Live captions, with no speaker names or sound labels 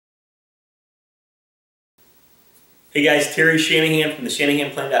Hey guys, Terry Shanahan from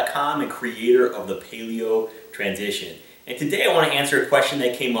theshanahanplan.com and creator of the Paleo Transition. And today I want to answer a question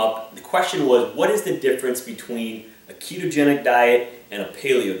that came up. The question was, what is the difference between a ketogenic diet and a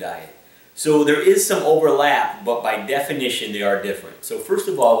paleo diet? So there is some overlap, but by definition they are different. So first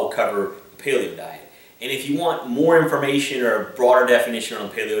of all, we'll cover the paleo diet. And if you want more information or a broader definition on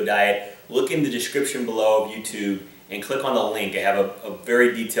the paleo diet, look in the description below of YouTube and click on the link. I have a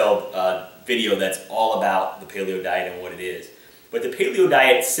very detailed video that's all about the paleo diet and what it is. But the paleo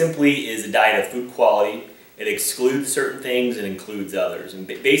diet simply is a diet of food quality. It excludes certain things and includes others. And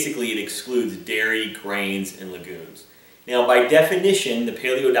basically it excludes dairy, grains, and legumes. Now by definition, the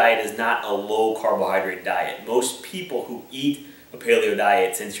paleo diet is not a low carbohydrate diet. Most people who eat a paleo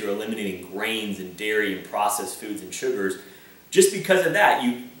diet, since you're eliminating grains and dairy and processed foods and sugars, just because of that,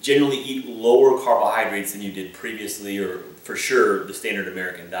 you generally eat lower carbohydrates than you did previously, or for sure the standard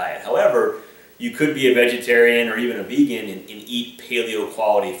American diet. However, you could be a vegetarian or even a vegan and eat paleo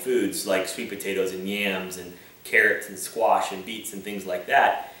quality foods like sweet potatoes and yams and carrots and squash and beets and things like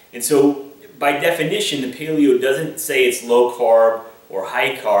that. And so by definition, the paleo doesn't say it's low carb or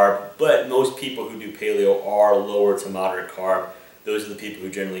high carb, but most people who do paleo are lower to moderate carb. Those are the people who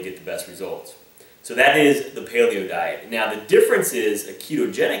generally get the best results. So that is the paleo diet. Now the difference is a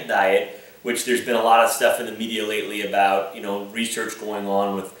ketogenic diet, which there's been a lot of stuff in the media lately about, research going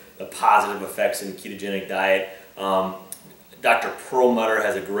on with the positive effects in the ketogenic diet. Dr. Perlmutter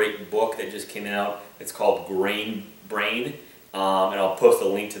has a great book that just came out. It's called Grain Brain, and I'll post a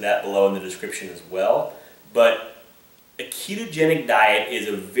link to that below in the description as well. But a ketogenic diet is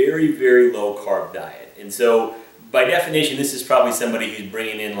a very, very low carb diet. And so by definition, this is probably somebody who's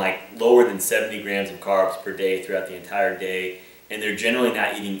bringing in like lower than 70 grams of carbs per day throughout the entire day, and they're generally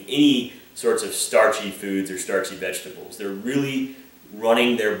not eating any sorts of starchy foods or starchy vegetables. They're really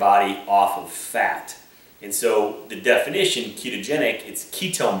running their body off of fat. And so the definition, ketogenic, it's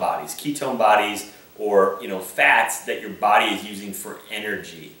ketone bodies or fats that your body is using for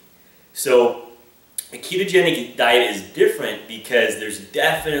energy. So a ketogenic diet is different because there's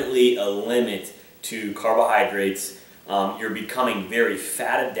definitely a limit to carbohydrates. You're becoming very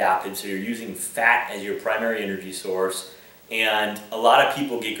fat adapted, so you're using fat as your primary energy source. And a lot of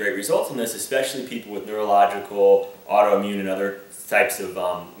people get great results on this, especially people with neurological, autoimmune, and other types of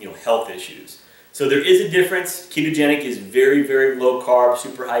health issues. So there is a difference. Ketogenic is very, very low carb,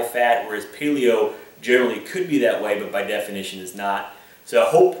 super high fat, whereas paleo generally could be that way, but by definition is not. So I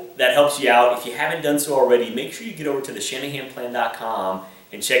hope that helps you out. If you haven't done so already, make sure you get over to theshanahanplan.com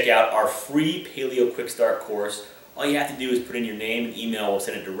and check out our free Paleo Quick Start course. All you have to do is put in your name and email. We'll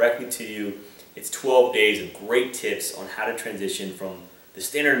send it directly to you. It's 12 days of great tips on how to transition from the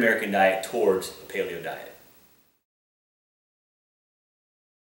standard American diet towards a paleo diet.